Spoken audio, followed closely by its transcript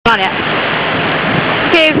on yet.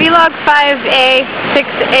 Okay, Vlog 5A,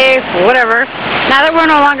 6A, whatever. Now that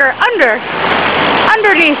we're no longer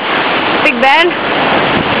underneath Big Ben,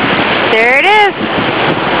 there it is.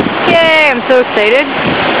 Yay, I'm so excited.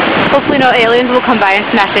 Hopefully no aliens will come by and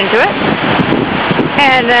smash into it.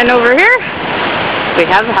 And then over here, we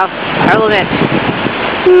have the House of Parliament.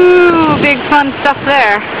 Ooh, big fun stuff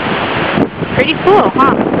there. Pretty cool,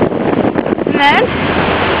 huh? And then,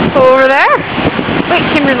 over there, wait,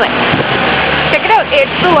 Kimberly. Check it out,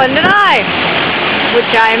 it's the London Eye, which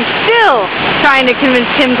I'm still trying to convince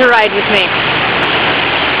Tim to ride with me.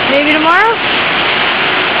 Maybe tomorrow?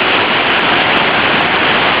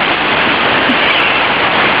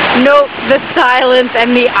 Nope, the silence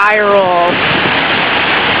and the eye roll.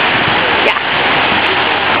 Yeah.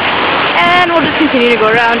 And we'll just continue to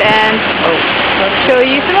go around and show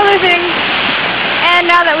you some other things. And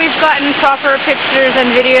now that we've gotten proper pictures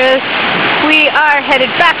and videos, we are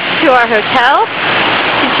headed back to our hotel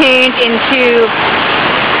to change into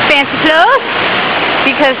fancy clothes,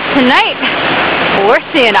 because tonight we're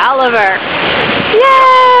seeing Oliver.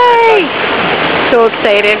 Yay! So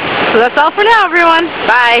excited. So that's all for now, everyone.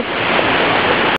 Bye.